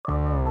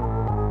Diligence,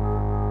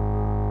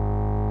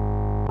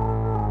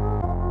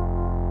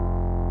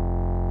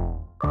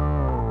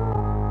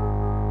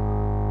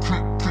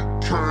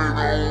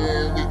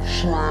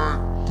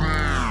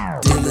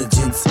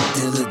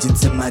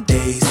 diligence in my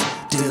days.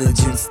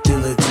 Diligence,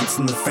 diligence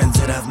in the friends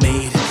that I've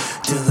made.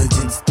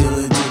 Diligence,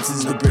 diligence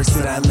is the bricks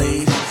that I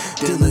laid.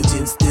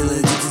 Diligence,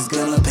 diligence is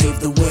gonna pave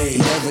the way.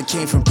 Never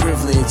came from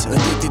privilege,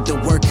 addicted to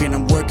working.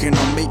 I'm working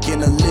on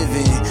making a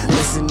living.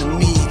 Listen to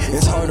me,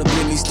 it's hard up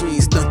in these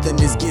streets, nothing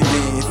is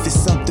given. If it's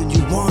something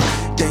you want,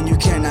 then you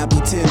cannot be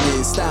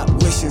timid. Stop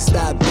wishing,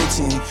 stop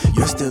bitching.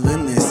 You're still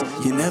in this,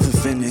 you never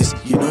finish.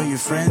 You know your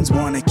friends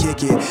wanna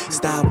kick it.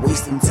 Stop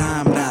wasting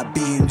time not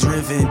being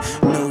driven.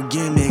 No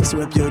gimmicks,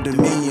 rep your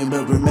dominion,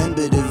 but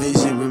remember the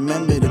vision,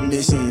 remember the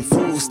mission.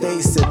 Fool, stay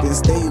sipping,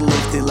 stay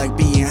lifted. Like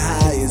being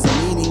high is the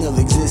meaning of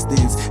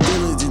existence.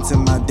 Diligence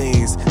in my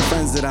days,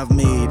 friends that I've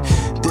made.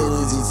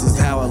 Diligence is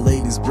how I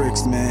lay these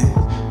bricks, man.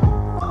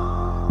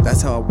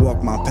 That's how I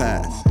walk my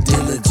path.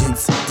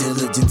 Diligence,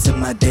 diligence in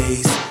my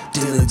days.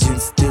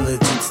 Diligence,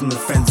 diligence in the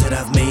friends that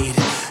I've made.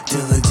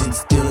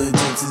 Diligence,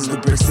 diligence is the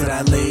bricks that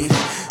I laid.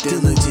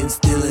 Diligence,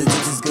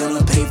 diligence is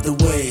gonna pave the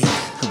way.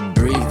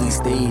 Bravely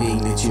stating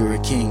that you're a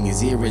king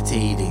is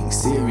irritating.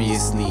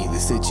 Seriously, the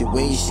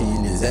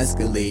situation is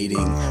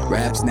escalating.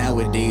 Raps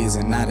nowadays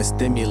are not as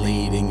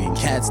stimulating, and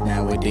cats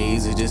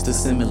nowadays are just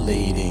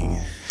assimilating.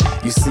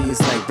 You see,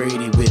 it's like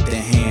Brady with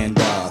the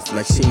handoff,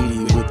 like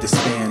Shady with the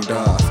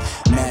standoff.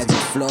 Magic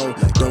flow,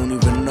 don't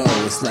even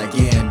know, it's like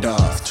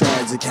Gandalf.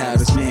 Tragic how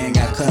this man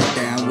got cut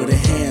down with a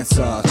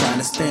handsaw, trying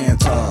to stand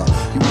tall.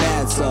 You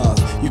mad soft,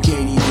 you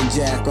can't even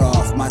jack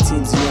off. My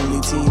team's the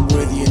only team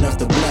worthy enough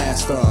to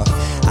blast off.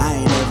 I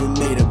ain't ever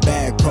made a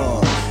bad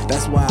call,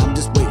 that's why I'm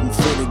just waiting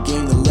for the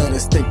game to let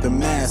us take the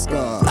mask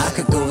off. I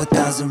could go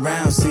 1,000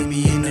 rounds, see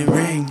me in the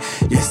ring.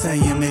 Yes, I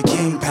am a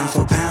king, pound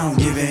for pound,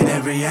 giving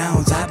every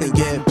ounce. I could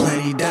get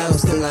plenty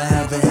doubts, still I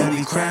have a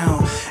heavy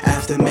crown.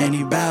 After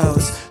many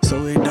bouts,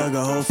 so it dug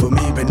a hole for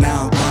me, but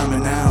now I'm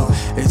climbing out.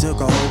 It took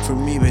a hold for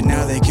me, but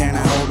now they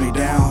cannot hold me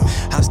down.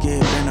 House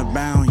get been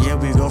abound, yeah,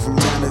 we go from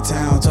town to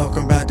town,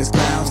 talking about these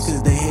clowns,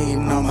 cause they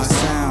hating on my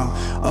sound.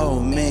 Oh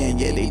man,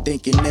 yeah, they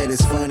thinking that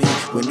it's funny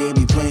when they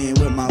be playing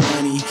with my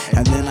money.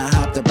 And then I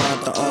hopped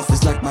about the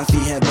office like my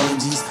feet had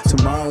bungees.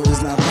 Tomorrow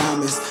is not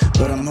promised,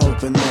 but I'm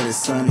hoping that it's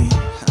sunny.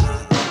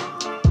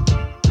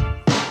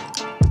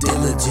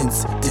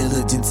 Diligence,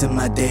 diligence in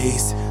my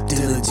days.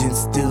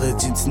 Diligence,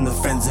 diligence in the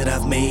friends that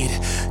I've made.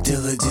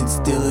 Diligence,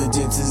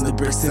 diligence is the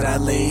bricks that I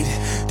laid.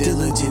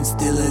 Diligence,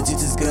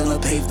 diligence is gonna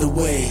pave the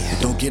way.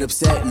 Don't get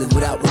upset, live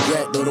without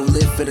regret. No, don't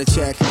live for the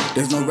check.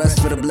 There's no rest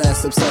for the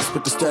blessed. Obsessed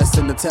with the stress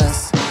and the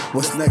test.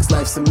 What's next?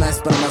 Life's a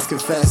mess, but I must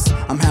confess,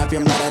 I'm happy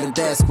I'm not at a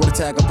desk with a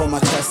tag up on my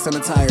chest and a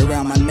tie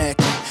around my neck.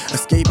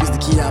 Escape is the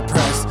key I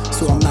press,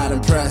 so I'm not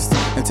impressed.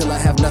 Until I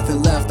have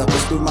nothing left, I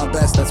push through my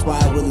best. That's why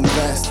I will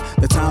invest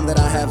the time that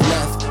I have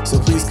left. So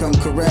please come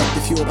correct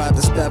if you about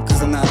to step,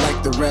 cause I'm not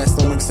like the rest.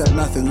 Don't accept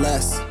nothing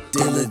less.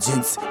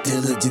 Diligence,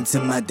 diligence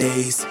in my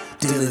days.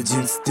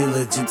 Diligence,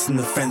 diligence in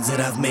the friends that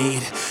I've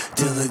made.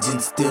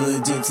 Diligence,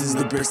 diligence is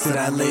the bricks that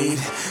I laid.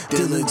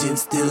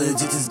 Diligence,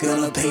 diligence is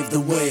gonna pave the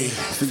way.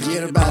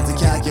 Forget about the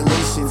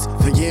calculations,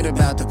 forget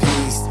about the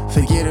pace,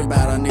 forget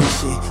about our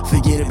nation,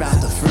 forget about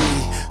the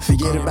free,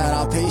 forget about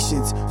our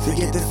patience,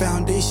 forget the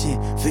foundation,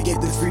 forget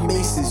the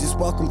Freemasons. Just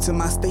welcome to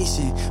my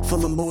station,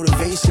 full of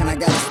motivation. I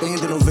got a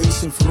standing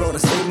ovation for all the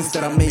statements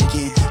that I'm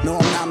making. No,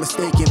 I'm not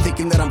mistaken,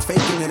 thinking that I'm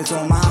faking, that it's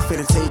all mine for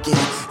the taking.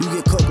 You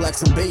get cooked like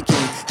some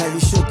bacon, have you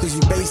shook cause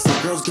you basic.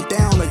 Girls get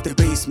down like the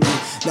basement,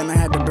 then I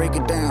had to break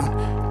it down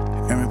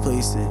and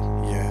replace it.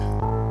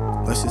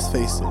 Yeah, let's just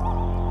face it,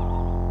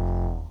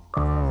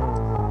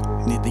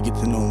 you need to get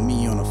to know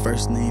me on a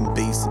first name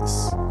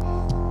basis.